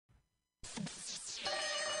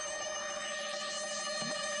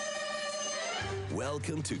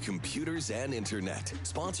Welcome to Computers and Internet,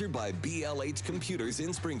 sponsored by BLH Computers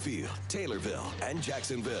in Springfield, Taylorville, and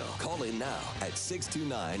Jacksonville. Call in now at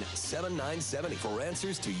 629-7970 for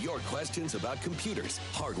answers to your questions about computers,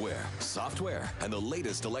 hardware, software, and the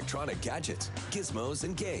latest electronic gadgets, gizmos,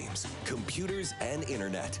 and games. Computers and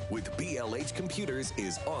Internet with BLH Computers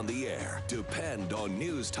is on the air. Depend on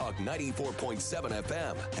News Talk 94.7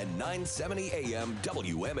 FM and 970 AM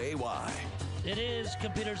WMAY. It is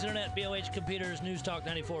Computers Internet, BLH Computers, News Talk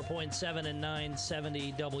 94.7 and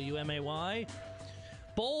 970 WMAY.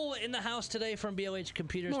 Bull in the house today from BLH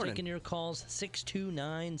Computers. Morning. Taking your calls,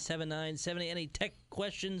 629-7970. Any tech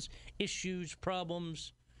questions, issues,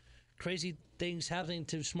 problems, crazy things happening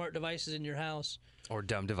to smart devices in your house. Or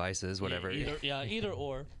dumb devices, whatever. Either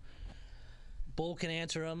or. Bull can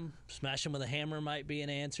answer them. Smash them with a hammer might be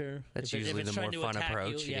an answer. That's usually the more fun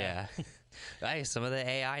approach. Yeah. Hey, some of the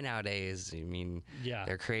AI nowadays, I mean,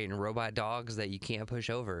 they're creating robot dogs that you can't push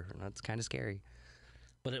over. That's kind of scary.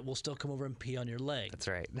 But it will still come over and pee on your leg. That's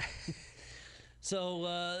right. So,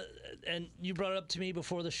 and you brought it up to me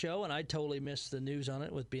before the show, and I totally missed the news on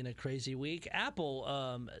it with being a crazy week.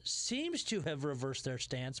 Apple seems to have reversed their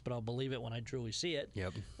stance, but I'll believe it when I truly see it.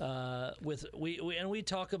 Yep. We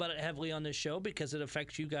talk about it heavily on this show because it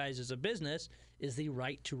affects you guys as a business, is the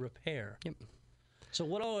right to repair. Yep. So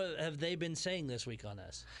what all have they been saying this week on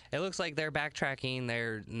this? It looks like they're backtracking.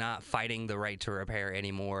 They're not fighting the right to repair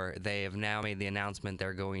anymore. They have now made the announcement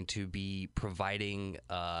they're going to be providing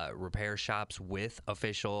repair shops with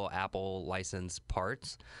official Apple licensed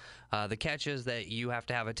parts. The catch is that you have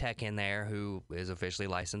to have a tech in there who is officially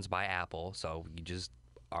licensed by Apple. So you just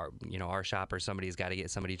our shop or somebody's got to get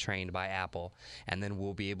somebody trained by Apple, and then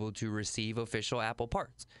we'll be able to receive official Apple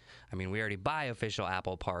parts. I mean, we already buy official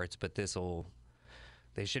Apple parts, but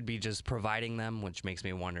they should be just providing them, which makes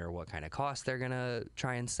me wonder what kind of cost they're going to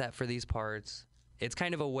try and set for these parts. It's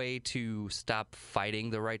kind of a way to stop fighting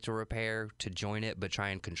the right to repair, to join it, but try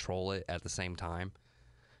and control it at the same time,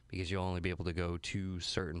 because you'll only be able to go to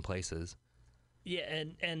certain places. Yeah,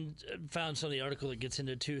 and found some of the article that gets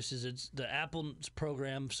into it too. Says it's the Apple's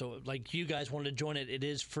program. So, like you guys wanted to join it, it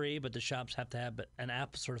is free, but the shops have to have an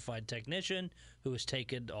Apple certified technician who has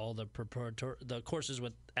taken all the courses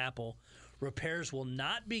with Apple. Repairs will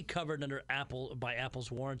not be covered under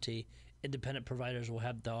Apple's warranty. Independent providers will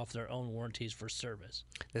have to offer their own warranties for service.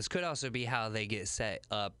 This could also be how they get set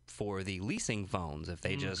up for the leasing phones. If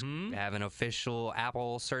they just have an official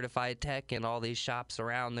Apple certified tech in all these shops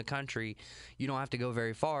around the country, you don't have to go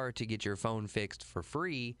very far to get your phone fixed for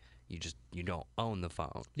free. You don't own the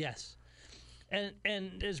phone. Yes.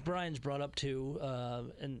 And as Brian's brought up too,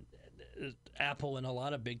 and Apple and a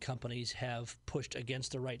lot of big companies have pushed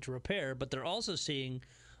against the right to repair, but they're also seeing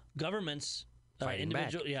governments,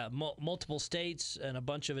 multiple states and a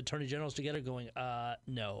bunch of attorney generals together going,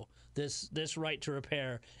 no, this right to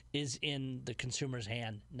repair is in the consumer's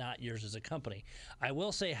hand, not yours as a company. I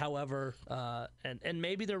will say, however, and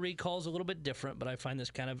maybe the recall's a little bit different, but I find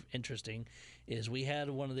this kind of interesting, is we had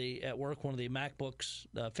one of the MacBooks,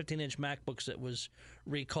 15-inch MacBooks that was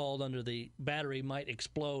recalled under the battery might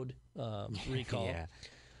explode recall. Yeah.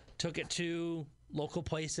 Took it to local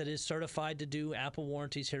place that is certified to do Apple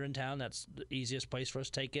warranties here in town. That's the easiest place for us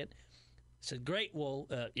to take it. Said, great, well,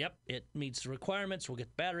 it meets the requirements. We'll get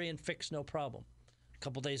the battery and fix, no problem. A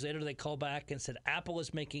couple days later, they called back and said, Apple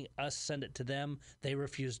is making us send it to them. They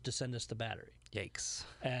refused to send us the battery. Yikes.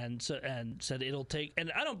 And said it'll take,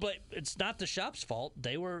 and I don't blame, it's not the shop's fault.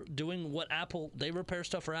 They were doing what they repair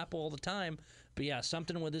stuff for Apple all the time. But yeah,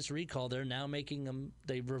 something with this recall, they're now making them,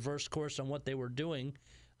 they reversed course on what they were doing.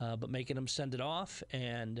 But making them send it off,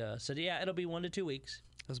 and said, yeah, it'll be 1 to 2 weeks.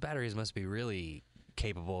 Those batteries must be really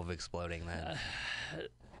capable of exploding then.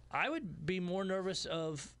 I would be more nervous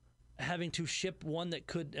of having to ship one that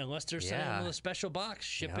could, unless they're sending them with a special box,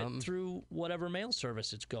 ship it through whatever mail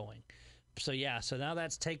service it's going. So now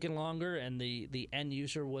that's taken longer, and the end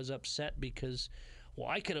user was upset because, well,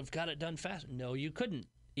 I could have got it done faster. No, you couldn't.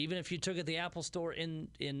 Even if you took it to the Apple store in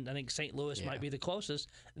I think St. Louis might be the closest,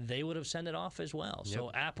 they would have sent it off as well. Yep. So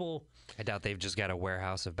Apple, I doubt they've just got a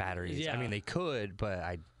warehouse of batteries. Yeah. I mean, they could, but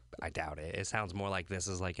I doubt it. It sounds more like this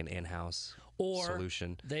is like an in-house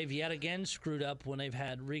solution. They've yet again screwed up when they've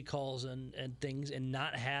had recalls and things and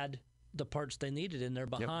not had the parts they needed, and they're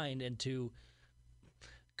behind, and to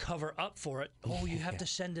cover up for it, you have to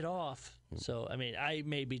send it off. So, I mean, I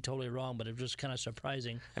may be totally wrong, but it's just kind of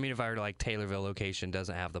surprising. I mean, if our Taylorville location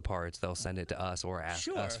doesn't have the parts, they'll send it to us or ask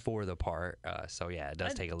us for the part. So, yeah, it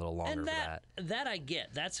does take a little longer for that. That I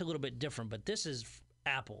get. That's a little bit different, but this is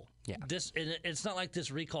Apple. Yeah. It's not like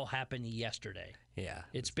this recall happened yesterday. Yeah.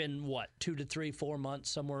 It's been, what, 2 to 3, 4 months,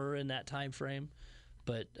 somewhere in that time frame.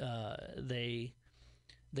 But they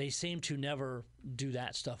seem to never do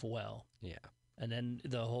that stuff well. Yeah. And then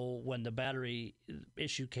when the battery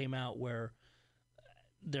issue came out where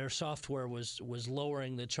their software was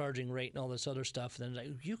lowering the charging rate and all this other stuff, and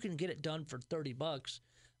then you can get it done for $30.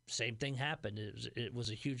 Same thing happened. It was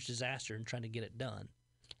a huge disaster in trying to get it done.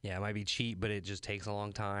 Yeah, it might be cheap, but it just takes a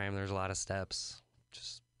long time. There's a lot of steps.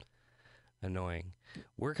 Just annoying.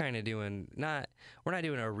 We're kind of we're not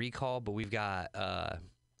doing a recall, but we've got a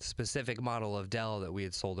specific model of Dell that we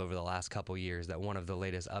had sold over the last couple years that one of the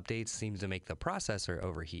latest updates seems to make the processor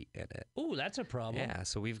overheat in it. Ooh, that's a problem. Yeah,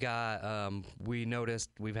 so we've got, we noticed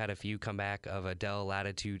we've had a few come back of a Dell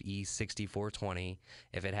Latitude E6420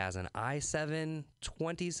 if it has an i7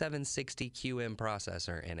 2760QM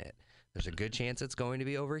processor in it. There's a good chance it's going to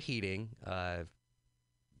be overheating.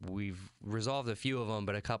 We've resolved a few of them,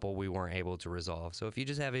 but a couple we weren't able to resolve. So if you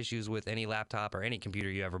just have issues with any laptop or any computer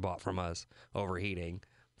you ever bought from us overheating,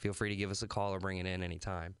 feel free to give us a call or bring it in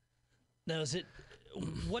anytime. Now,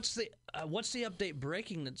 what's the update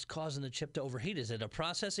breaking that's causing the chip to overheat? Is it a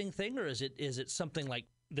processing thing, or is it something like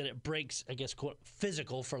that it breaks, I guess, quote,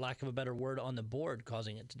 physical, for lack of a better word, on the board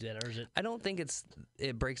causing it to do that? Or is it? I don't think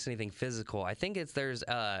it breaks anything physical. I think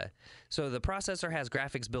so the processor has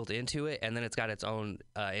graphics built into it, and then it's got its own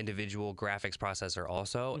individual graphics processor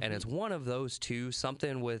also, and it's one of those two,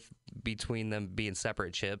 something between them being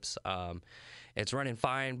separate chips. It's running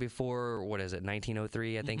fine before,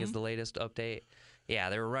 1903, I think is the latest update. Yeah,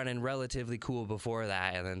 they were running relatively cool before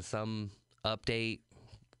that, and then some update,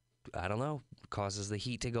 I don't know, causes the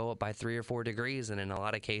heat to go up by 3 or 4 degrees, and in a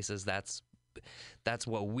lot of cases that's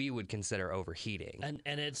what we would consider overheating.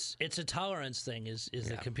 And it's a tolerance thing. Is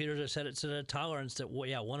the computers have said it's a tolerance that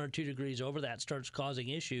 1 or 2 degrees over that starts causing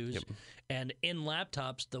issues. Yep. And in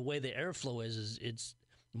laptops, the way the airflow is it's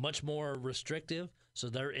much more restrictive. So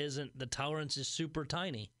the tolerance is super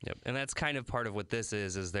tiny. Yep, and that's kind of part of what this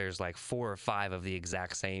is there's like 4 or 5 of the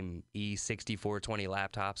exact same E6420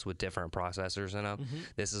 laptops with different processors in them.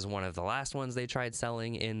 This is one of the last ones they tried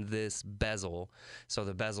selling in this bezel, so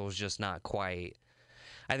the bezel's just not quite.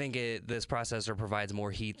 I think this processor provides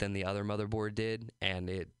more heat than the other motherboard did, and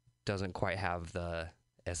it doesn't quite have the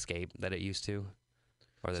escape that it used to.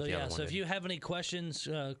 Or that So the other one so if did. you have any questions,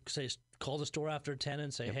 call the store after 10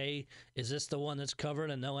 and say, hey, is this the one that's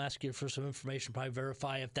covered? And they'll ask you for some information, probably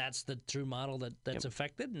verify if that's the true model that's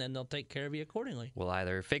affected, and then they'll take care of you accordingly. We'll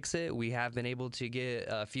either fix it. We have been able to get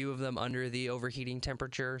a few of them under the overheating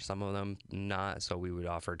temperature, some of them not, so we would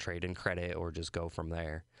offer trade-in credit or just go from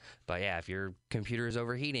there. But yeah, if your computer is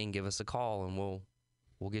overheating, give us a call and we'll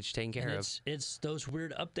get you taken care of. It's those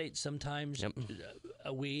weird updates sometimes. Yep.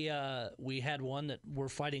 We had one that we're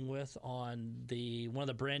fighting with on one of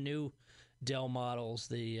the brand new Dell models,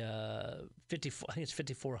 the 54, I think it's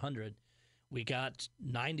 5400. We got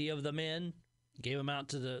 90 of them in, gave them out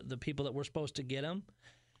to the people that were supposed to get them.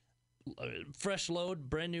 Fresh load,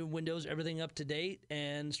 brand new Windows, everything up to date,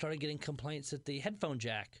 and started getting complaints that the headphone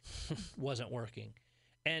jack wasn't working.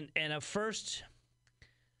 And at first,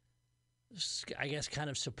 I guess, kind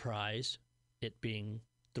of surprised, it being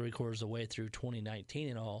 3/4 of the way through 2019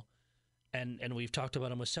 and all, and we've talked about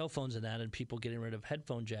them with cell phones and that, and people getting rid of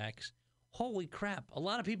headphone jacks. Holy crap! A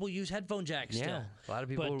lot of people use headphone jacks still. Yeah, a lot of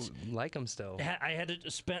people like them still. I had to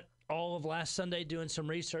spent all of last Sunday doing some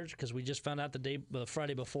research because we just found out the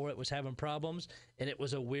Friday before it was having problems, and it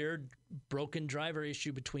was a weird broken driver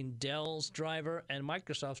issue between Dell's driver and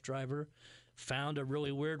Microsoft's driver. Found a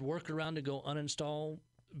really weird workaround to go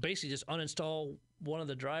basically just uninstall one of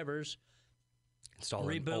the drivers, Install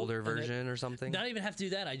an older version or something. Not even have to do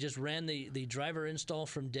that. I just ran the driver install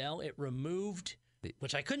from Dell. It removed,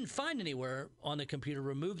 which I couldn't find anywhere on the computer,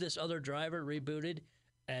 removed this other driver, rebooted,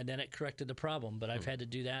 and then it corrected the problem. But I've had to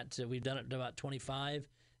do that. So we've done it to about 25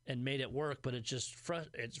 and made it work. But it's just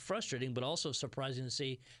it's frustrating, but also surprising to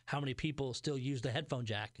see how many people still use the headphone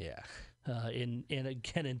jack. Yeah. In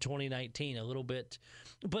 2019, a little bit,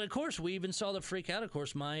 but of course we even saw the freak out. Of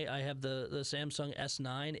course, I have the Samsung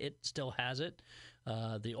S9. It still has it.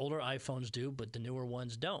 The older iPhones do, but the newer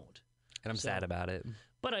ones don't. And I'm sad about it.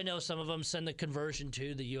 But I know some of them send the conversion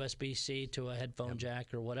to the USB-C to a headphone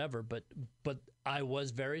jack or whatever. But I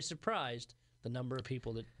was very surprised the number of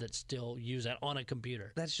people that still use that on a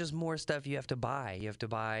computer. That's just more stuff you have to buy. You have to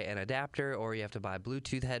buy an adapter, or you have to buy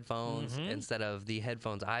Bluetooth headphones instead of the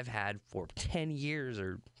headphones I've had for 10 years,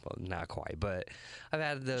 or well, not quite, but I've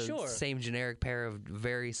had the same generic pair of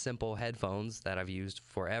very simple headphones that I've used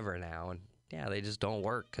forever now, and yeah, they just don't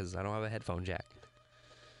work because I don't have a headphone jack.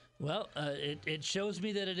 Well, it shows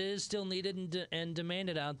me that it is still needed and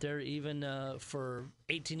demanded out there, even for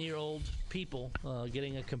 18-year-old people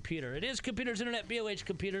getting a computer. It is Computers Internet, BOH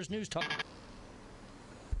Computers News Talk.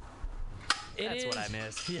 That's what I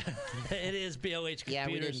missed. Yeah, it is BOH Computers. Yeah,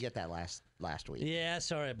 we didn't get that last week. Yeah,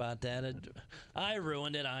 sorry about that. I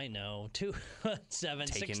ruined it, I know.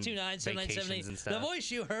 217-629-7978. The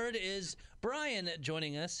voice you heard is Brian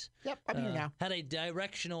joining us. Yep, I'm here now. Had a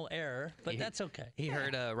directional error, but that's okay. He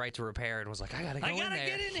heard Right to Repair and was like, I got to go in there. I got to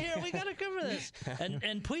get in here. We got to cover this.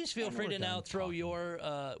 And please feel free to now throw your,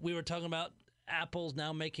 we were talking about Apple's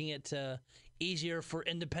now making it easier for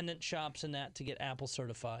independent shops and that to get Apple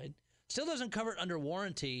certified. Still doesn't cover it under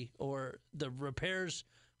warranty, or the repairs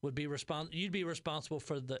would be you'd be responsible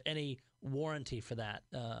for any warranty for that,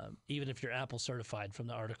 even if you're Apple certified from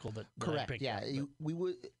the article that Correct. I picked Yeah, up. we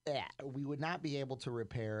would not be able to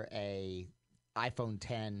repair a iPhone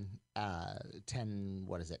 10,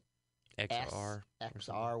 what is it? XR,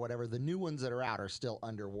 whatever. The new ones that are out are still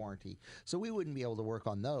under warranty. So we wouldn't be able to work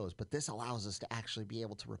on those, but this allows us to actually be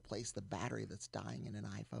able to replace the battery that's dying in an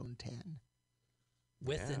iPhone 10.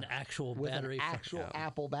 With an actual With battery. An actual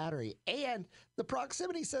Apple battery. And the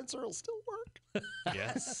proximity sensor will still work.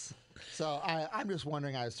 Yes. So I'm just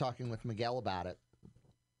wondering, I was talking with Miguel about it.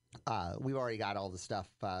 We've already got all the stuff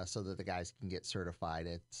so that the guys can get certified.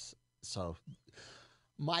 So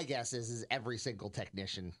my guess is every single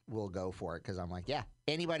technician will go for it, because I'm like, yeah,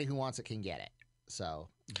 anybody who wants it can get it. So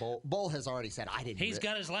Bull has already said, I didn't. He's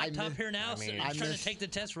got his laptop here now, so he's trying to take the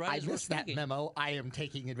test right as we're missed that speaking. memo. I am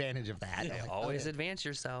taking advantage of that. Yeah, always advance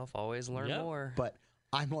yourself. Always learn more. But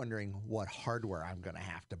I'm wondering what hardware I'm going to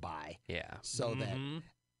have to buy. Yeah. So that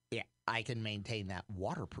I can maintain that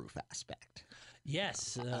waterproof aspect.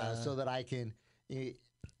 Yes. So that I can.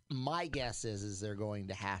 My guess is they're going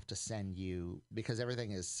to have to send you, because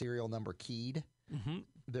everything is serial number keyed. Mm-hmm.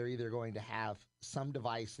 They're either going to have some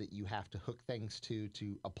device that you have to hook things to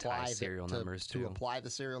apply serial numbers to apply the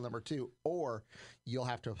serial number to, or you'll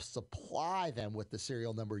have to supply them with the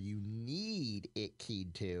serial number you need it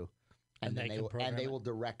keyed to, and then they will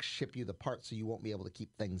direct ship you the parts, so you won't be able to keep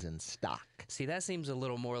things in stock. See, that seems a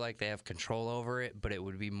little more like they have control over it, but it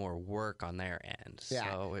would be more work on their end.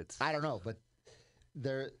 Yeah, so I don't know, but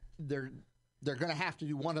they're going to have to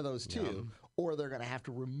do one of those two, or they're going to have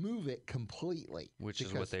to remove it completely. Which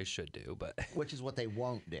is what they should do, but which is what they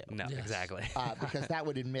won't do. No, exactly. Because that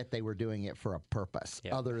would admit they were doing it for a purpose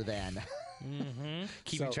other than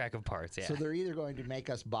keeping track of parts. Yeah. So they're either going to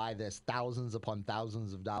make us buy this thousands upon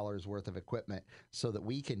thousands of dollars worth of equipment so that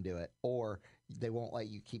we can do it, or they won't let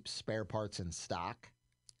you keep spare parts in stock.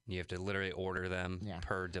 You have to literally order them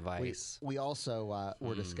per device. We also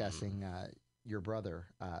were discussing. Your brother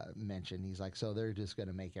mentioned, he's like, so they're just going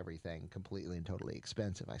to make everything completely and totally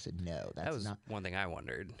expensive. I said, no, that was not one thing I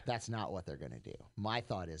wondered. That's not what they're going to do. My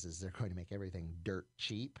thought is they're going to make everything dirt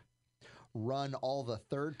cheap, run all the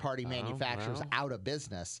third-party manufacturers out of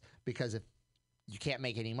business, because if you can't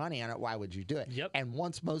make any money on it, why would you do it? Yep. And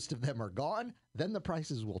once most of them are gone, then the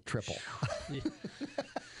prices will triple.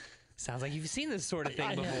 Sounds like you've seen this sort of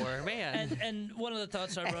thing before, man. And one of the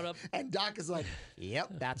thoughts I brought up, and Doc is like,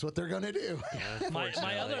 "Yep, that's what they're going to do."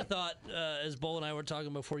 My other thought, as Bull and I were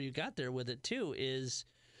talking before you got there with it too, is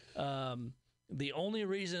the only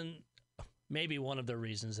reason, maybe one of the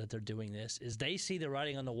reasons that they're doing this, is they see the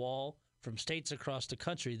writing on the wall from states across the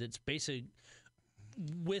country that's basically,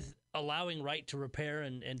 with allowing right to repair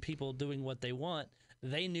and people doing what they want,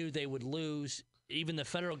 they knew they would lose. Even the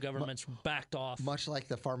federal government's backed off. Much like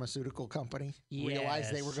the pharmaceutical company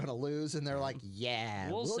realized they were going to lose, and they're like,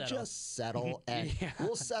 we'll just settle, and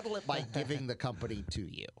we'll settle it by giving the company to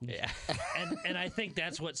you. Yeah. and I think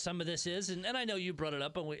that's what some of this is. And I know you brought it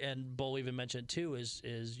up, and Bull even mentioned too,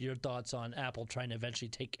 is your thoughts on Apple trying to eventually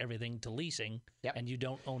take everything to leasing, and you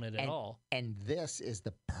don't own it at all. And this is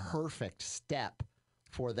the perfect step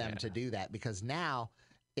for them to do that, because now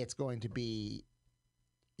it's going to be,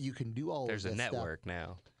 you can do all of this stuff. There's a network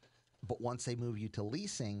now. But once they move you to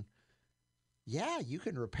leasing, you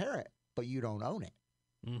can repair it, but you don't own it.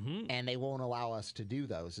 Mm-hmm. And they won't allow us to do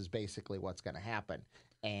those, is basically what's going to happen.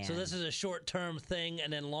 And so this is a short-term thing,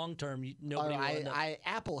 and then long-term, nobody will end up...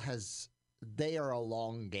 Apple they are a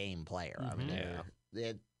long game player. Mm-hmm. I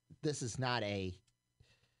mean, this is not a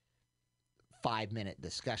 5-minute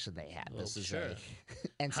discussion they had. Well, this is sure.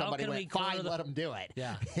 And somebody went, fine, let them do it.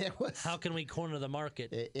 Yeah. How can we corner the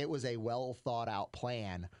market? It was a well-thought-out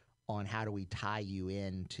plan on how do we tie you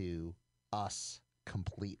into us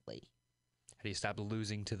completely. How do you stop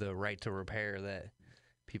losing to the right to repair that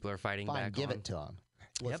people are fighting back on? Give it to them.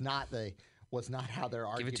 was not how their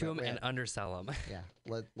Give argument it to them went. and undersell them. Yeah,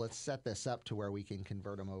 let's set this up to where we can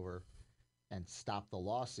convert them over and stop the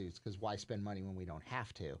lawsuits, because why spend money when we don't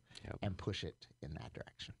have to, and push it in that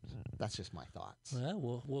direction. That's just my thoughts.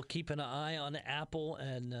 Well, we'll keep an eye on Apple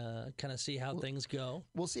and kind of see how things go.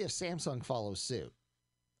 We'll see if Samsung follows suit.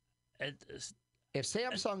 If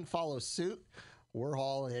Samsung follows suit, we're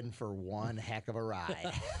all in for one heck of a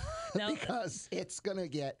ride. Now, because it's going to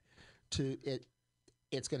get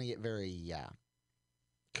it's going to get very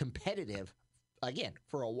competitive again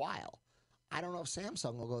for a while. I don't know if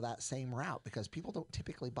Samsung will go that same route, because people don't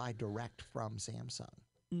typically buy direct from Samsung.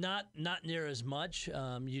 Not near as much.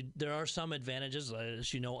 There are some advantages.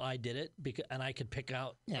 As you know, I did it, and I could pick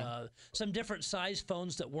out some different size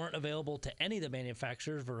phones that weren't available to any of the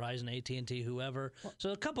manufacturers, Verizon, AT&T, whoever.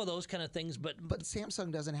 So a couple of those kind of things. But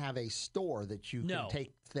Samsung doesn't have a store that you can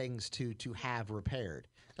take things to have repaired.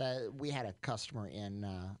 We had a customer in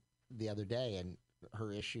the other day, and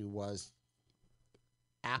her issue was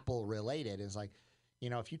Apple related. It's like,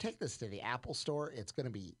 if you take this to the Apple store, it's going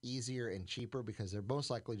to be easier and cheaper, because they're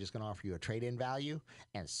most likely just going to offer you a trade-in value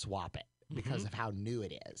and swap it because of how new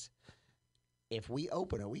it is. If we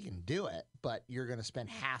open it, we can do it, but you're going to spend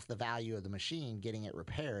half the value of the machine getting it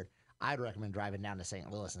repaired. I'd recommend driving down to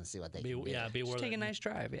St. Louis and see what they can do. Yeah, be worth it. Take a nice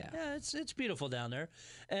drive, yeah. Yeah, it's beautiful down there.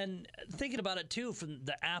 And thinking about it, too, from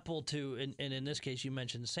the Apple to, and in this case, you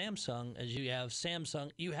mentioned Samsung. As you have Samsung,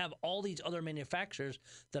 you have all these other manufacturers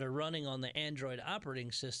that are running on the Android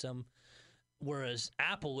operating system, whereas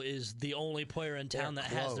Apple is the only player in town that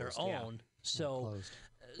has their own. So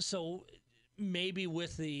maybe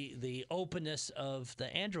with the openness of the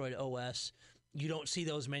Android OS, you don't see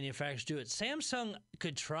those manufacturers do it. Samsung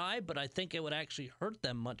could try, but I think it would actually hurt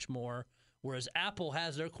them much more. Whereas Apple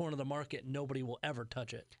has their corner of the market, nobody will ever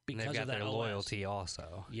touch it because and they've got of that their OS. loyalty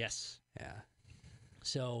also. Yes. Yeah.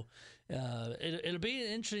 So it'll be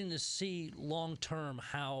interesting to see long term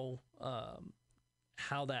how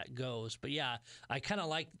that goes. But yeah, I kind of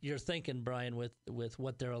like your thinking, Brian, with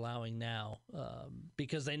what they're allowing now,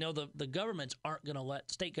 because they know the governments aren't going to let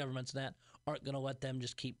state governments aren't going to let them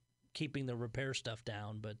just keeping the repair stuff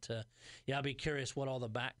down. But I'll be curious what all the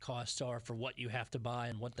back costs are for what you have to buy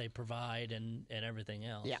and what they provide and everything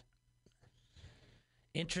else. Yeah.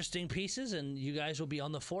 Interesting pieces, and you guys will be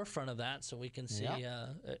on the forefront of that, so we can see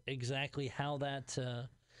exactly how that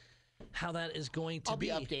is going to be.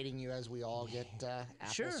 I'll be updating you as we all get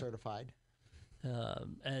Apple certified.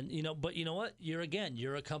 And but you know what? You're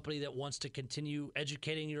a company that wants to continue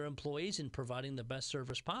educating your employees and providing the best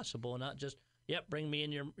service possible, and not just bring me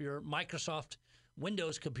in your Microsoft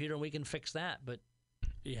Windows computer and we can fix that. But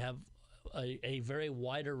you have a very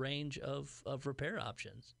wider range of repair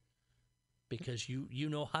options because you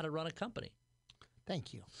know how to run a company.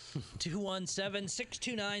 Thank you.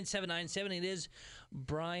 217-629-7970. It is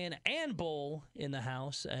Brian and Bull in the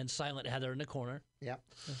house and Silent Heather in the corner. Yep.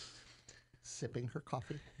 Sipping her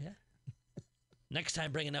coffee. Yeah. Next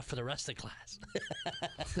time, bring enough for the rest of the class.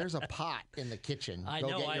 There's a pot in the kitchen.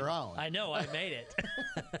 Get your own. I know. I made it.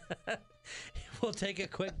 We'll take a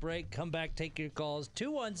quick break. Come back. Take your calls.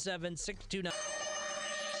 217-629.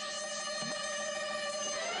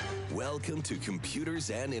 Welcome to Computers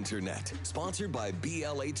and Internet, sponsored by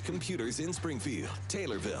BLH Computers in Springfield,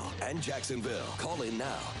 Taylorville, and Jacksonville. Call in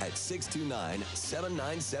now at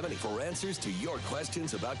 629-7970 for answers to your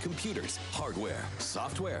questions about computers, hardware,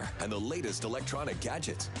 software, and the latest electronic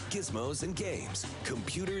gadgets, gizmos, and games.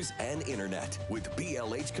 Computers and Internet with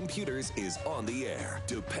BLH Computers is on the air.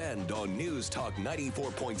 Depend on News Talk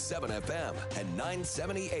 94.7 FM and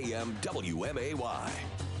 970 AM WMAY.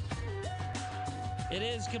 It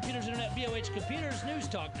is Computers Internet, BOH Computers, News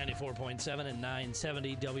Talk 94.7 and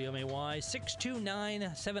 970 WMAY.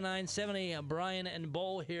 629-7970. Brian and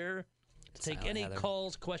Bull here to take any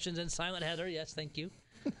calls, questions, and Silent Heather. Yes, thank you.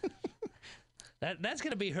 That's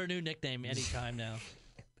going to be her new nickname anytime now.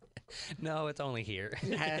 No, it's only here.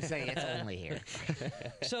 I say it's only here.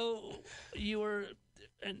 So you were...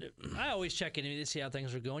 And I always check in to see how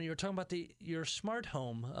things are going. You were talking about your smart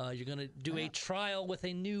home. You're going to do a trial with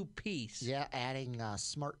a new piece. Yeah, adding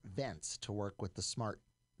smart vents to work with the smart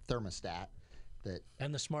thermostat.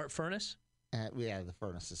 And the smart furnace? Yeah, the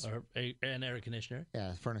furnaces. Or an air conditioner.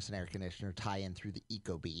 Yeah, furnace and air conditioner tie in through the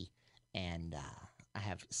Ecobee. And I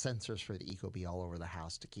have sensors for the Ecobee all over the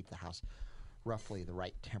house to keep the house roughly the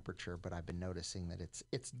right temperature. But I've been noticing that it's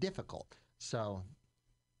difficult. So...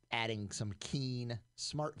 adding some Keen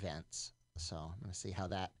smart vents. So I'm going to see how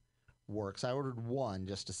that works. I ordered one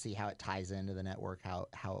just to see how it ties into the network, how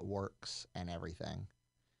it works and everything.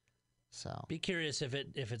 So be curious if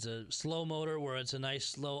it's a slow motor where it's a nice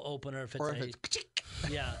slow opener. If it's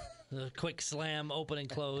A quick slam, open and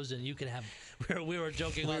close, and you can have. We were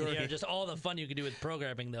joking on the air, just all the fun you can do with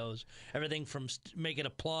programming those. Everything from make it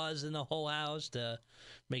applause in the whole house to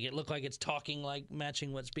make it look like it's talking, like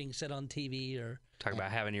matching what's being said on TV. Or Talk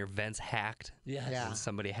about having your vents hacked. yes. Yeah.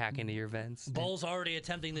 Somebody hack into your vents. Bull's already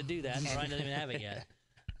attempting to do that. And Brian doesn't even have it yet.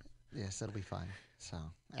 Yes, it'll be fun. So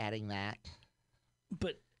adding that.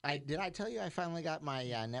 But Did I tell you I finally got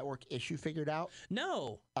my network issue figured out?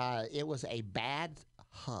 no, It was a bad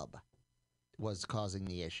hub was causing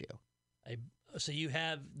the issue. so you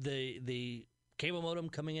have the cable modem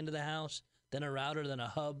coming into the house, then a router, then a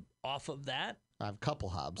hub off of that. I have a couple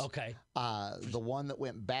hubs. Okay. The one that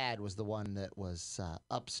went bad was the one that was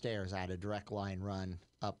upstairs. I had a direct line run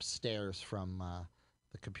upstairs from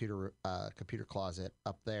the computer closet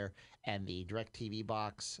up there, and the DirecTV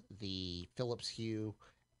box, the Philips Hue,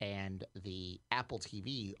 and the Apple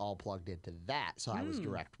TV all plugged into that. So I was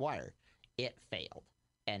direct wire. It failed,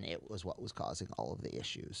 and it was what was causing all of the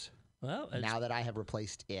issues. Well, Now that I have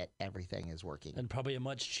replaced it, everything is working. and probably a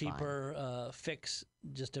much cheaper fix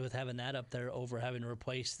just with having that up there over having to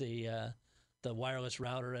replace the wireless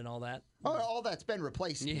router and all that. Oh, all that's been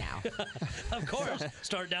replaced now. Of course,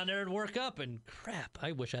 start down there and work up. And crap,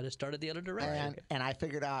 I wish I'd have started the other direction. And I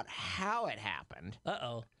figured out how it happened.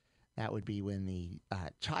 Uh-oh. That would be when the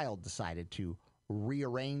child decided to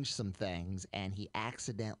rearrange some things, and he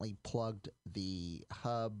accidentally plugged the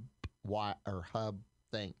hub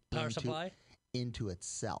thing Power supply? into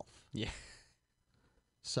itself. Yeah.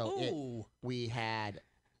 So Ooh. we had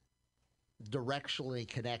directionally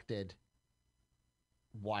connected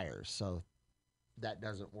wires, so that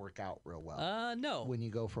doesn't work out real well. No. When you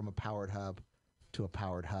go from a powered hub to a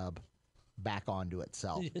powered hub back onto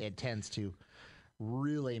itself, it tends to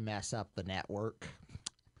really mess up the network.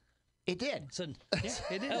 It did. So, yeah,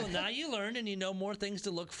 it is. Oh, now you learned and you know more things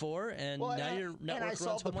to look for, and now your network and I runs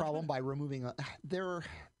solved the much problem better. by removing. There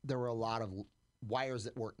were a lot of wires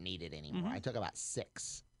that weren't needed anymore. I took about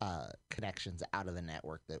 6 connections out of the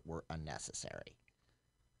network that were unnecessary,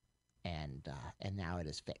 and now it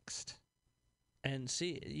is fixed. And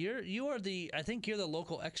see, you are I think you're the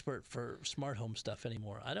local expert for smart home stuff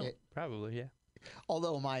anymore. I don't. Probably, yeah.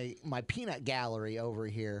 Although my peanut gallery over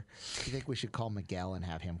here, you think we should call Miguel and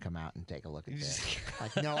have him come out and take a look at this?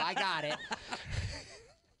 Like, no, I got it.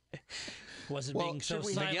 Wasn't Well, being so should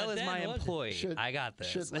we- silent Miguel is then, my was it? employee. I got this.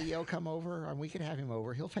 Should Leo come over and we could have him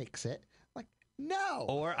over? He'll fix it. Like, no.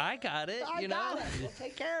 Or I got it, I you know? got it. We'll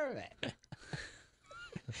take care of it.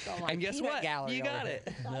 So my And guess peanut what? gallery You got over it.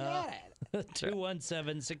 here. I got it.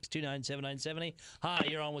 217-629-7970. Hi,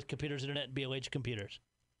 you're on with Computers Internet, BLH Computers.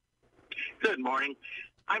 Good morning.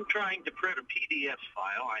 I'm trying to print a PDF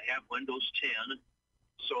file. I have Windows 10,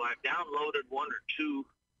 so I've downloaded 1 or 2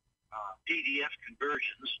 PDF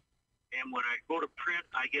conversions, and when I go to print,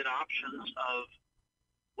 I get options of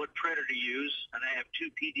what printer to use, and I have 2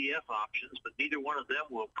 PDF options, but neither one of them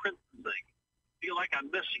will print the thing. I feel like I'm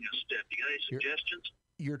missing a step. You got any suggestions?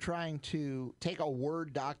 You're trying to take a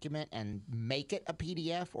Word document and make it a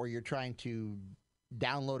PDF, or you're trying to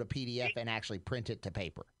download a PDF and actually print it to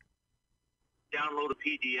paper? Download a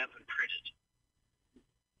PDF and print it.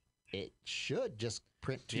 It should just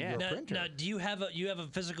print to Yeah. your Now, printer. now, do you have a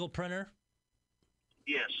physical printer?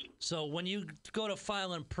 Yes. So when you go to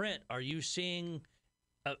file and print, are you seeing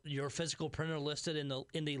your physical printer listed in the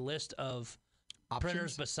list of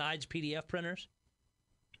printers Options? besides PDF printers?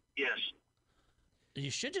 Yes. You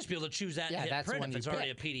should just be able to choose that Yeah, and hit that's the print one if you it's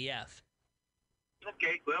already a pick. PDF.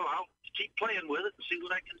 Okay, well, I'll keep playing with it and see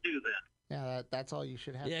what I can do then. Yeah, that's all you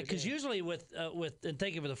should have. Yeah, to because do. usually with and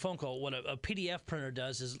thank you for the phone call. What a PDF printer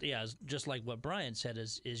does is just like what Brian said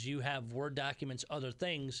is you have Word documents, other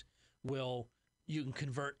things you can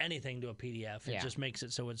convert anything to a PDF. It Yeah. just makes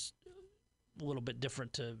it so it's a little bit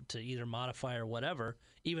different to either modify or whatever.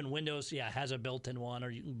 Even Windows, has a built-in one,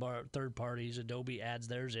 or you can borrow third parties. Adobe adds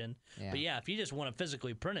theirs in. Yeah. But if you just want to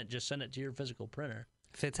physically print it, just send it to your physical printer.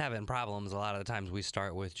 If it's having problems, a lot of the times we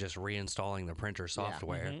start with just reinstalling the printer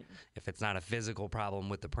software. Mhm. If it's not a physical problem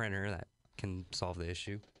with the printer, that can solve the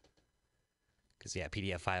issue. Because,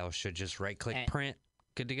 PDF files should just right-click And- print,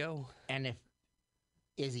 good to go. And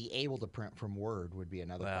is he able to print from Word would be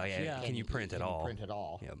another Well, question. yeah, can you print at all? Print at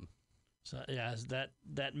all? Yep. So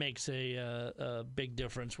that makes a big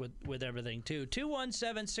difference with everything too.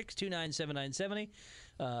 217-629-7970.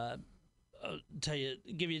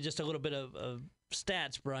 Give you just a little bit of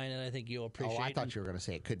stats, Brian, and I think you'll appreciate. Oh, I thought you were going to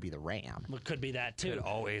say it could be the RAM. It could be that too. Could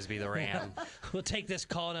always be the RAM. We'll take this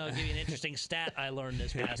call and I'll give you an interesting stat I learned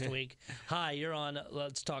this past week. Hi, you're on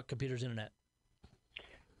Let's Talk Computers Internet.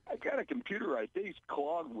 I got a computer I think is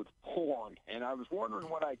clogged with porn, and I was wondering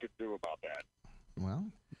what I could do about that.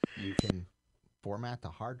 Well, You can format the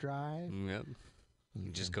hard drive. Yep.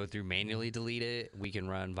 You Just can- go through, manually delete it. We can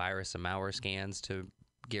run virus and malware scans to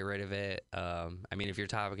get rid of it. I mean, if you're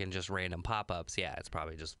talking just random pop-ups, yeah, it's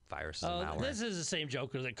probably just viruses and malware. This is the same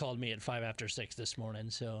joker that called me at 5 after 6 this morning.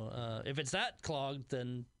 So if it's that clogged,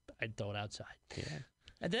 then I'd throw it outside. Yeah.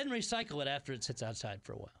 And then recycle it after it sits outside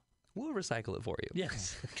for a while. We'll recycle it for you.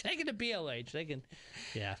 Yes. Take it to BLH. They can,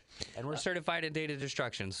 yeah. And we're certified in data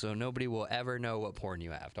destruction, so nobody will ever know what porn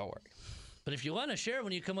you have. Don't worry. But if you want to share,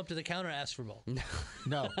 when you come up to the counter, ask for Bull.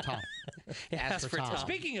 No, Tom. Ask for Tom.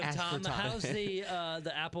 Speaking of Ask for Tom, how's the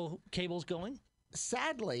Apple cables going?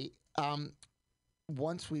 Sadly,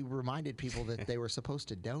 once we reminded people that they were supposed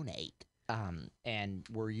to donate, and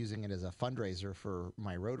we're using it as a fundraiser for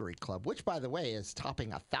my Rotary Club, which, by the way, is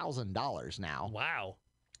topping $1,000 now. Wow.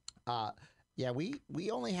 Yeah, we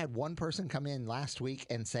only had one person come in last week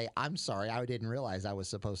and say, "I'm sorry, I didn't realize I was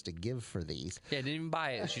supposed to give for these." Yeah, didn't even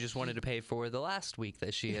buy it. She just wanted to pay for the last week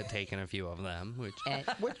that she had taken a few of them, which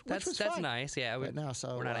Which was that's fine. nice. Yeah, But no,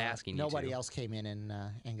 so we're not asking you nobody to. else came in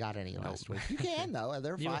and got any last week. You can though.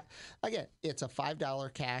 They're You- fine. Again, it's a $5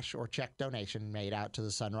 cash or check donation made out to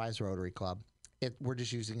the Sunrise Rotary Club. We're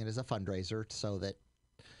just using it as a fundraiser so that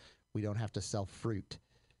we don't have to sell fruit,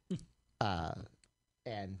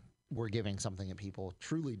 and we're giving something that people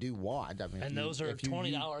truly do want. I mean, And those are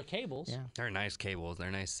 $20 cables. Yeah. They're nice cables.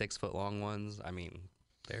 They're nice 6-foot long ones. I mean,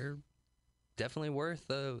 they're definitely worth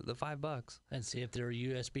the $5. And see if there are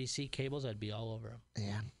USB-C cables, I'd be all over them.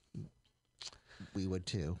 Yeah. We would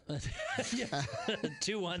too.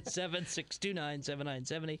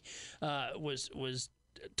 217-629-7970 was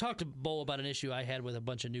talked to Bo about an issue I had with a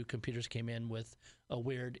bunch of new computers came in with a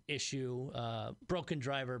weird issue, broken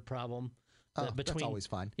driver problem. That's always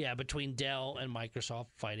fun. Yeah, between Dell and Microsoft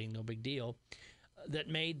fighting, no big deal. That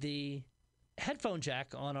made the headphone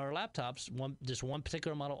jack on our laptops, just one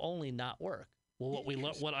particular model only, not work. Well,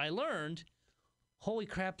 what I learned, holy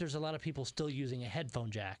crap, there's a lot of people still using a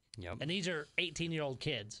headphone jack. Yep. And these are 18-year-old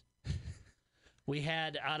kids. We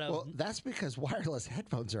had out of... Well, that's because wireless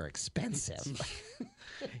headphones are expensive.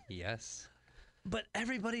 Yes. But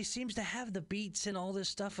everybody seems to have the Beats and all this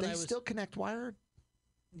stuff. And They still connect wired?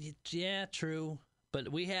 Yeah, true. But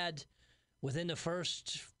we had, within the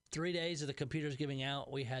first 3 days of the computers giving out,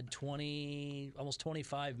 we had almost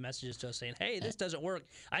 25 messages to us saying, hey, this doesn't work.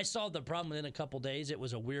 I solved the problem within a couple days. It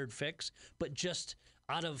was a weird fix. But just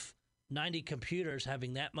out of 90 computers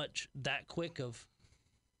having that quick of,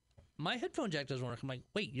 my headphone jack doesn't work. I'm like,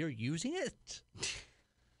 wait, you're using it?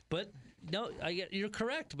 But no, you're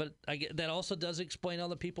correct. But that also does explain all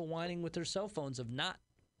the people whining with their cell phones of not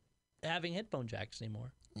having headphone jacks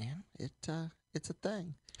anymore. Yeah, it's a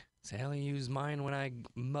thing. So I only use mine when I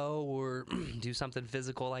mow or do something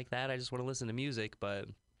physical like that. I just want to listen to music, but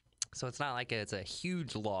so it's not like it's a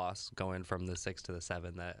huge loss going from the 6 to the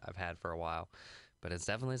 7 that I've had for a while. But it's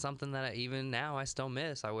definitely something that even now I still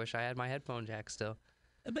miss. I wish I had my headphone jack still.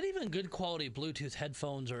 But even good quality Bluetooth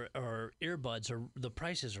headphones or earbuds, the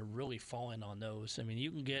prices are really falling on those. I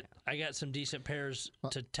mean, I got some decent pairs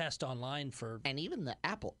to test online for. And even the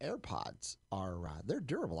Apple AirPods they're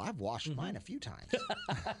durable. I've washed mine a few times.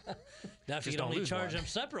 Now, if you Just could don't only lose charge one. them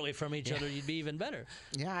separately from each other, you'd be even better.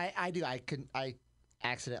 Yeah, I do. I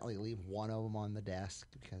accidentally leave one of them on the desk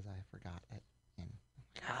because I forgot it. And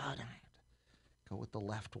God, I have to go with the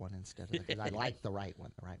left one instead of because I like the right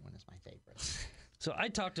one. The right one is my favorite. So I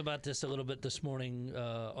talked about this a little bit this morning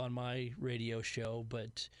on my radio show,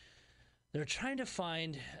 but they're trying to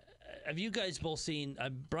find. Have you guys both seen?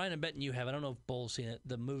 Brian, I'm betting you have. I don't know if Bull's seen it.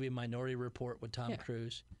 The movie Minority Report with Tom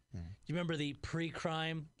Cruise. Do you remember the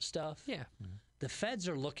pre-crime stuff? Yeah. The feds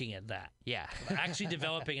are looking at that. Yeah. Actually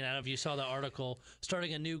developing it. I don't know if you saw the article,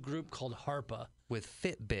 starting a new group called HARPA. With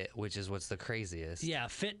Fitbit, which is what's the craziest. Yeah,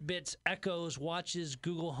 Fitbits, Echoes, watches,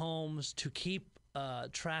 Google Homes to keep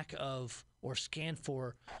track of or scan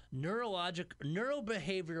for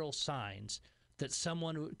neurobehavioral signs that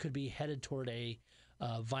someone could be headed toward a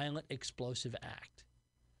violent explosive act.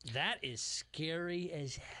 That is scary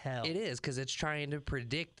as hell. It is, because it's trying to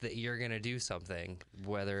predict that you're going to do something,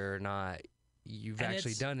 whether or not you've And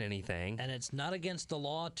actually it's- done anything. And it's not against the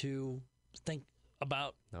law to think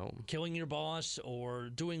about No. killing your boss or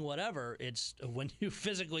doing whatever. It's when you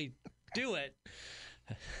physically do it.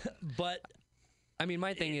 But I mean,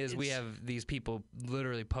 my thing is we It's- have these people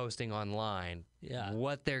literally posting online Yeah.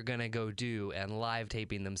 what they're going to go do and live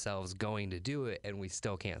taping themselves going to do it, and we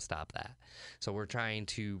still can't stop that. So we're trying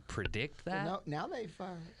to predict that. Well, now they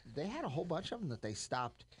had a whole bunch of them that they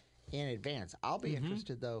stopped in advance. I'll be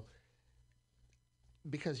interested though,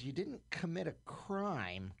 because you didn't commit a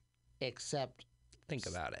crime except think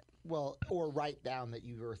about it. Well, or write down that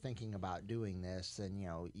you were thinking about doing this, and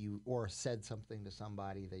you or said something to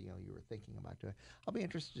somebody that you were thinking about doing. I'll be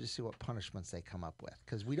interested to see what punishments they come up with,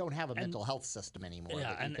 because we don't have a mental health system anymore.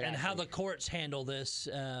 Yeah, and how the courts handle this,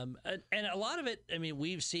 and a lot of it. I mean,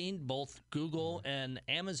 we've seen both Google and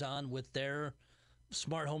Amazon with their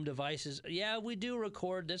smart home devices. Yeah, we do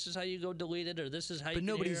record. This is how you go delete it, or this is how. But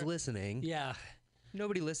nobody's listening. Yeah,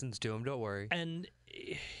 nobody listens to them. Don't worry. And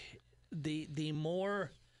the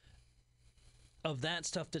more of that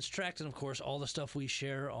stuff that's tracked, and of course all the stuff we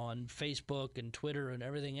share on Facebook and Twitter and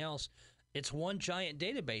everything else, it's one giant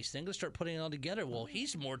database. Then to start putting it all together. Well,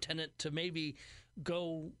 he's more tenant to maybe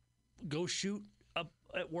go shoot up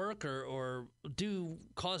at work or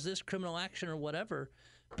cause this criminal action or whatever.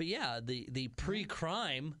 But yeah, the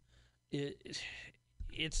pre-crime,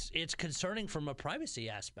 it's concerning from a privacy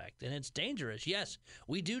aspect, and it's dangerous. Yes,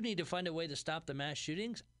 we do need to find a way to stop the mass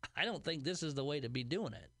shootings. I don't think this is the way to be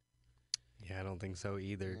doing it. Yeah, I don't think so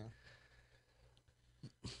either.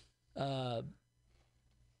 So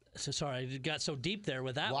sorry, I got so deep there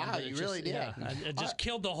with that one. Wow, you really did. Yeah, I just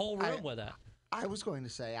killed the whole room with that. I was going to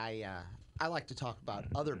say I like to talk about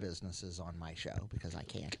other businesses on my show because I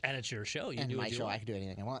can't. And it's your show. You and do my what you show, want. I can do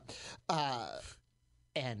anything I want.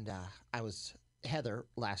 I was Heather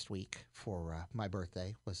last week for my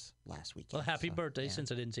birthday was last weekend. Well, happy birthday, yeah.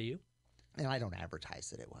 Since I didn't see you. And I don't advertise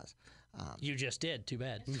that it was. You just did. Too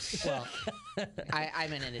bad. Well,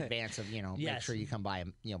 I'm in advance of make Yes. sure you come by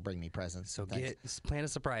and bring me presents. So and things. plan a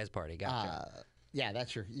surprise party. Gotcha. Yeah,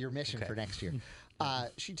 that's your mission for next year.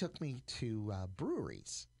 She took me to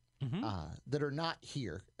breweries that are not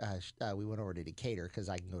here. We went over to Decatur because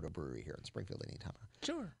I can go to a brewery here in Springfield anytime.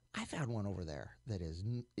 Sure. I found one over there that is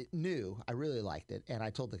new. I really liked it, and I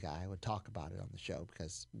told the guy I would talk about it on the show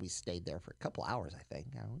because we stayed there for a couple hours. I think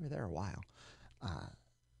we were there a while.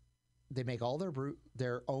 They make all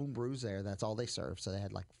their own brews there. That's all they serve. So they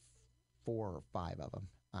had like 4 or 5 of them.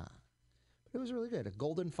 But it was really good. A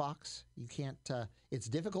Golden Fox. You can't. It's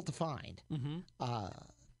difficult to find.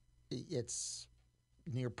 It's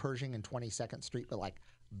near Pershing and 22nd Street, but like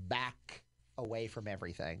back away from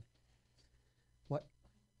everything. What?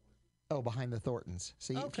 Oh, behind the Thorntons.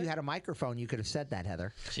 See, if you had a microphone, you could have said that,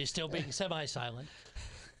 Heather. She's still being semi-silent.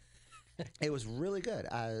 It was really good.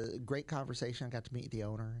 Great conversation. I got to meet the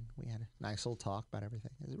owner, and we had a nice little talk about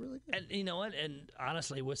everything. It was really good. And you know what? And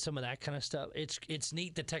honestly, with some of that kind of stuff, it's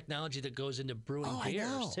neat the technology that goes into brewing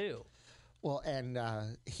beers too. Well, and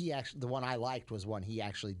he actually, the one I liked was one he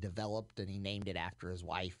actually developed, and he named it after his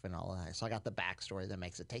wife and all that. So I got the backstory that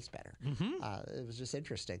makes it taste better. It was just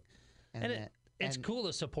interesting. And it's cool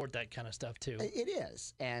to support that kind of stuff too. It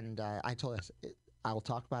is. And I told us I'll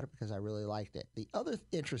talk about it because I really liked it. The other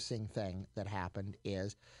interesting thing that happened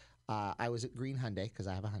is I was at Green Hyundai because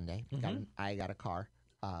I have a Hyundai. I got a car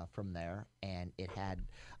from there, and it had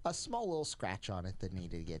a small little scratch on it that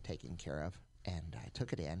needed to get taken care of. And I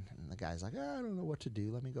took it in, and the guy's like, I don't know what to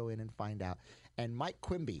do. Let me go in and find out. And Mike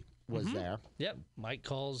Quimby was there. Yep. Mike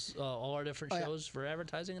calls all our different shows for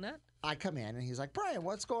advertising and that. I come in, and he's like, Brian,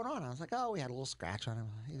 what's going on? I was like, we had a little scratch on him.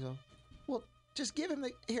 He goes, well, just give him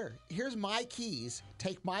here's my keys.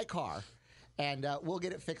 Take my car, and we'll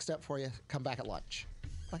get it fixed up for you. Come back at lunch.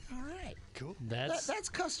 Like, all right. Cool. That's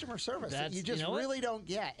customer service that you just really don't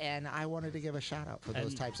get. And I wanted to give a shout out for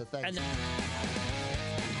those types of things.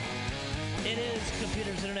 It is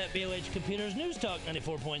Computers Internet, BOH Computers, News Talk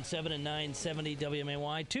 94.7 and 970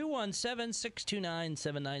 WMAY,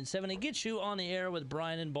 217-629-7970. Gets you on the air with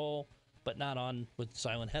Brian and Bull, but not on with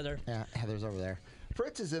Silent Heather. Yeah, Heather's over there.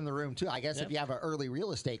 Fritz is in the room, too. I guess if you have an early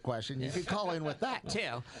real estate question, you could call in with that, too.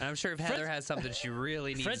 And I'm sure if Heather has something she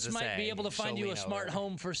really needs Fritz to say, might be able to find you a smart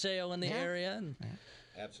home for sale in the area.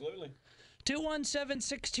 Absolutely.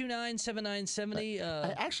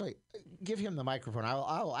 217-629-7970. Actually, give him the microphone.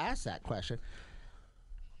 I will ask that question.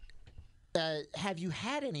 Have you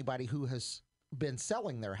had anybody who has been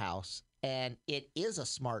selling their house and it is a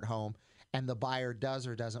smart home and the buyer does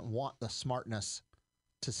or doesn't want the smartness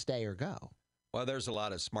to stay or go? Well, there's a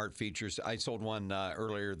lot of smart features. I sold one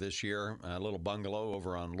earlier this year, a little bungalow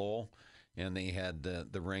over on Lowell, and they had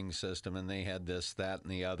the Ring system, and they had this, that,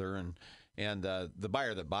 and the other, and the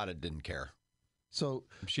buyer that bought it didn't care. So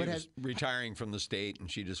she was retiring from the state, and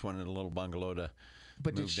she just wanted a little bungalow to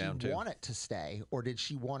move down to. Did she want it to stay, or did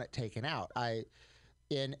she want it taken out?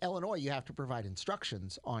 In Illinois, you have to provide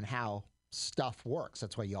instructions on how stuff works.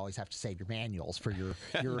 That's why you always have to save your manuals for your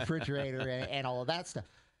refrigerator and all of that stuff.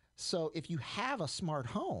 So if you have a smart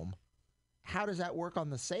home, how does that work on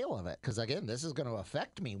the sale of it? Because again, this is going to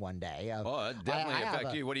affect me one day. Oh, it definitely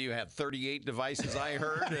affect you. What do you have? 38 devices, I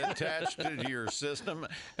heard, attached to your system.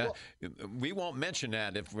 We won't mention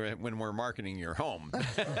that when we're marketing your home.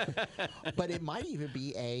 But it might even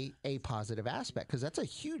be a positive aspect, because that's a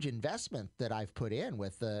huge investment that I've put in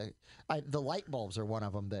with the light bulbs are one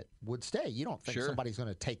of them that would stay. You don't think somebody's going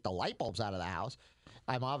to take the light bulbs out of the house.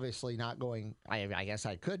 I'm obviously not going. I guess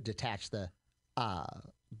I could detach the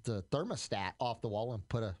thermostat off the wall and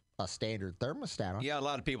put a standard thermostat on. Yeah, a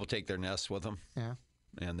lot of people take their Nests with them. Yeah.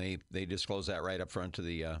 And they disclose that right up front to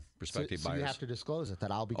the prospective buyers. So you have to disclose it,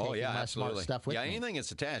 that I'll be taking my smart stuff with me. Yeah, anything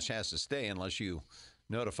that's attached has to stay unless you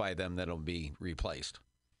notify them that it'll be replaced.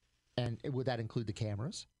 And would that include the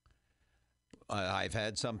cameras? I've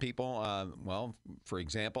had some people, for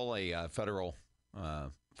example, a federal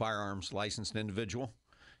firearms licensed individual.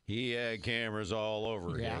 He had cameras all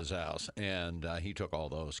over his house, and he took all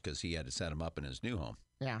those because he had to set them up in his new home.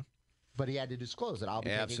 Yeah. But he had to disclose it. I'll be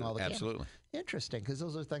taking all the cameras. Absolutely. Interesting, because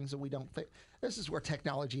those are things that we don't think. This is where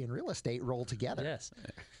technology and real estate roll together. Yes.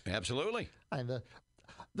 Absolutely. And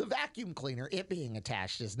the vacuum cleaner, it being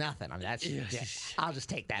attached, is nothing. I mean, that's I'll just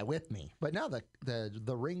take that with me. But no,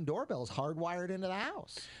 the Ring doorbell is hardwired into the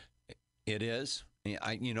house. It is.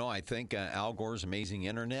 I think Al Gore's amazing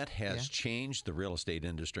internet has changed the real estate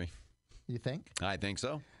industry. You think? I think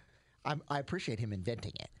so. I appreciate him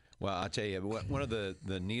inventing it. Well, I'll tell you, one of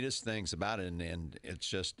the neatest things about it, and it's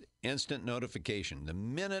just instant notification. The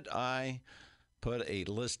minute I put a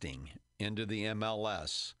listing into the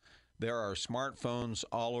MLS, there are smartphones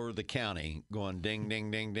all over the county going ding,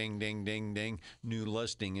 ding, ding, ding, ding, ding, ding, new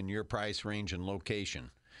listing in your price range and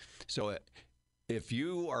location. So if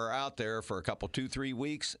you are out there for a couple, 2-3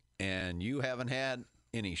 weeks, and you haven't had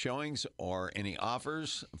any showings or any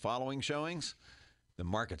offers following showings, the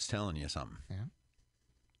market's telling you something. Yeah.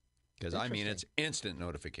 Because, it's instant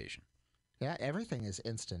notification. Yeah, everything is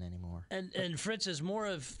instant anymore. And Fritz, is more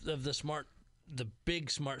of the big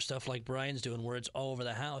smart stuff like Brian's doing, where it's all over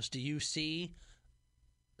the house. Do you see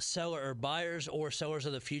seller or buyers or sellers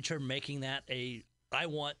of the future making that I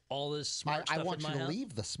want all this smart stuff in my house? I want you to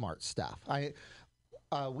leave the smart stuff.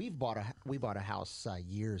 We bought a house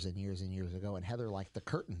years and years and years ago, and Heather liked the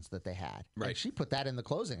curtains that they had. Right. And she put that in the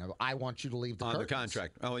closing. I want you to leave the curtains. On the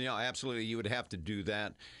contract. Oh, yeah, absolutely. You would have to do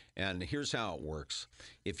that. And here's how it works.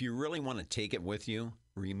 If you really want to take it with you,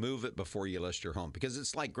 remove it before you list your home, because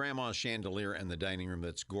it's like grandma's chandelier in the dining room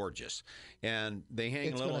that's gorgeous. And they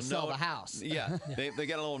hang a little note. It's going to sell the house. Yeah. They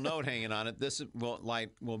got a little note hanging on it. This light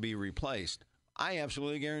will be replaced. I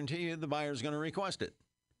absolutely guarantee you the buyer's going to request it.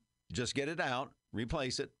 Just get it out,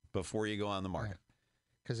 replace it before you go on the market.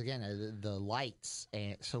 Because again, the lights,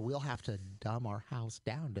 and so we'll have to dumb our house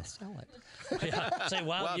down to sell it. Yeah. Say,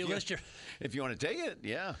 if you want to take it,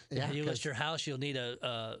 you list your house, you'll need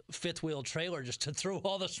a fifth wheel trailer just to throw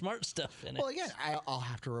all the smart stuff in it. Well, again, I'll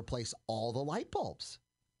have to replace all the light bulbs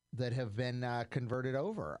that have been converted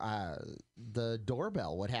over. The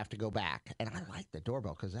doorbell would have to go back, and I like the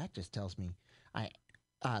doorbell because that just tells me.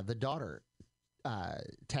 The daughter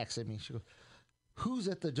texted me. She goes, "Who's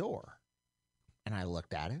at the door?" And I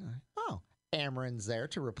looked at it. Ameren's there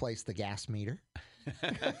to replace the gas meter.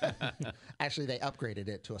 Actually, they upgraded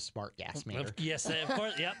it to a smart gas meter. Yes, of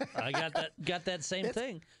course. Yep, I got that same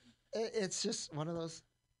thing. It's just one of those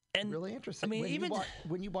really interesting. I mean,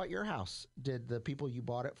 when you bought your house, did the people you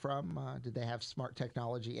bought it from did they have smart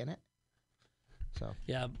technology in it? So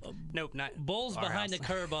yeah, nope, not Bull's behind house. the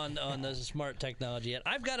curb on the smart technology.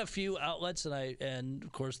 I've got a few outlets, and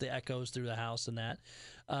of course the Echoes through the house and that.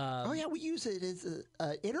 We use it as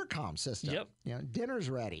an intercom system. Yep, dinner's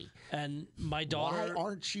ready. And my daughter, why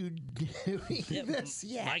aren't you doing this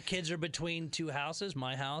yet? My kids are between two houses,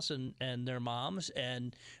 my house and their mom's,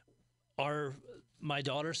 and my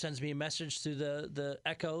daughter sends me a message through the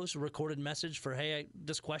Echoes, recorded message for, hey,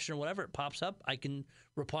 this question or whatever, it pops up. I can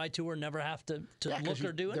reply to her, never have to look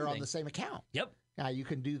or do anything. They're on the same account. Yep. You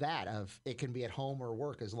can do that. It can be at home or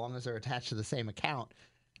work as long as they're attached to the same account.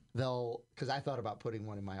 Because I thought about putting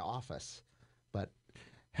one in my office, but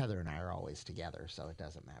Heather and I are always together, so it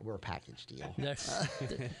doesn't matter. We're a package deal.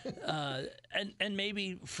 And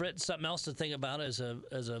maybe, Fritz, something else to think about as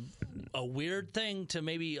a weird thing to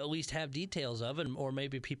maybe at least have details of, or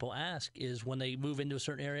maybe people ask, is when they move into a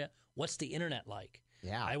certain area, what's the internet like?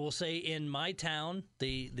 Yeah. I will say in my town,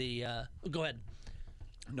 go ahead.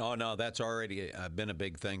 No, that's already been a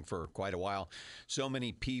big thing for quite a while. So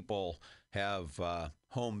many people have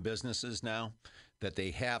home businesses now that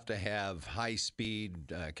they have to have high-speed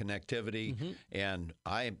connectivity. Mm-hmm. And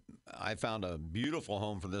I found a beautiful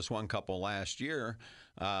home for this one couple last year,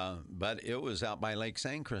 but it was out by Lake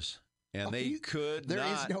San Chris. And they could There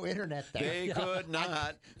not. is no internet there. They could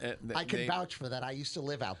not. I can They- vouch for that. I used to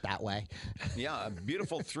live out that way. Yeah, a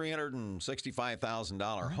beautiful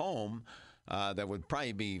 $365,000 home that would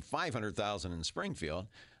probably be $500,000 in Springfield,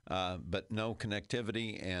 but no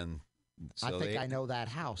connectivity, and so I think I know that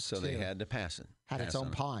house. So too. they had to pass it. Had its Pass own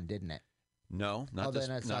on it. pond, didn't it? No, not Oh, this.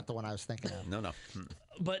 then it's not the one I was thinking of. No.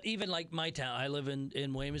 But even like my town, I live in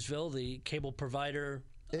Williamsville. The cable provider.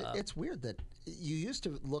 It's weird that you used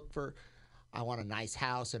to look for. I want a nice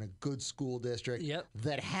house in a good school district Yep.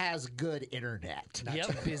 that has good internet. Yep.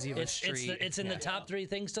 too busy of a It's street. it's in the top 3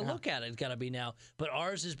 things to look at. It's got to be now. But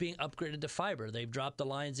ours is being upgraded to fiber. They've dropped the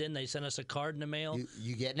lines in. They sent us a card in the mail.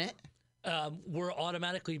 You getting it? We're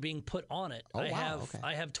automatically being put on it. Oh, wow, okay.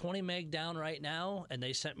 I have 20 meg down right now, and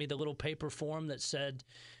they sent me the little paper form that said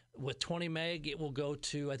with 20 meg it will go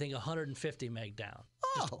to I think 150 meg down.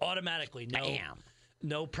 Just automatically.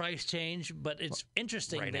 No price change, but it's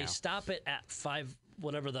interesting. right They now. stop it at 5,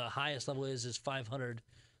 whatever the highest level is 500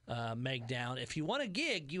 meg down. If you want a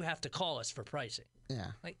gig, you have to call us for pricing. Yeah.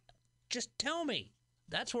 Like, just tell me.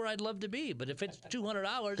 That's where I'd love to be. But if it's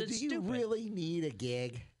 $200, it's Do you stupid. really need a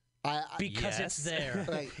gig? Because it's there.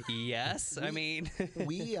 Like, Yes, I mean,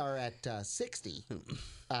 we are at 60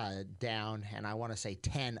 down, and I want to say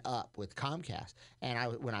 10 up with Comcast.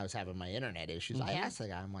 And when I was having my internet issues, I asked the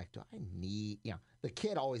guy, I'm like, do I need, the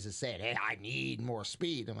kid always is saying, hey, I need more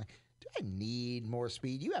speed. I'm like, do I need more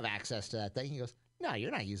speed? You have access to that thing. He goes, no,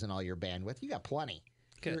 you're not using all your bandwidth. You got plenty.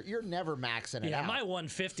 You're never maxing it Yeah, out. my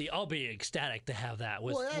 150, I'll be ecstatic to have that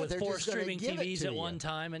with, Well, yeah, with they're 4 just gonna streaming give it TVs to at you. one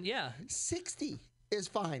time. And yeah, 60 is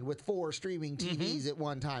fine with 4 streaming TVs at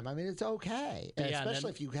one time. I mean, it's okay, Yeah, and especially then-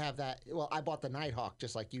 if you have that. Well, I bought the Nighthawk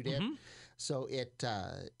just like you did, so it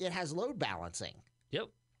has load balancing, yep.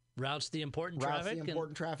 Routes the important routes traffic. the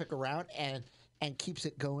important traffic around, and keeps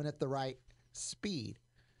it going at the right speed.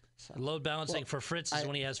 and load balancing for Fritz is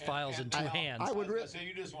when he has files in 2 hands. I would So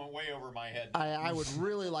you just went way over my head. I would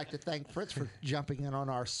really like to thank Fritz for jumping in on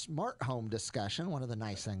our smart home discussion. One of the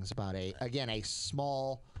nice things about a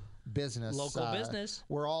small business, Local business.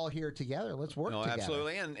 We're all here together. Let's work No, together.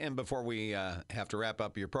 absolutely. And before we have to wrap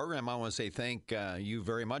up your program, I want to say thank you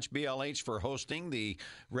very much, BLH, for hosting the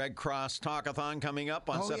Red Cross Talkathon coming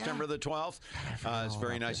up on Oh, yeah. September the 12th. It's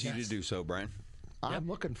very nice of you to do so, Brian. I'm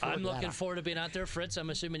looking forward. I'm to that. looking forward to being out there. Fritz,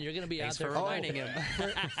 I'm assuming you're going to be Thanks out there. for reminding him.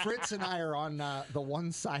 Fritz and I are on the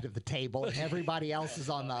one side of the table, and everybody else is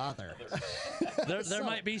on the other. There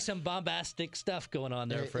might be some bombastic stuff going on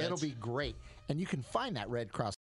there, Fritz. It'll be great. And you can find that Red Cross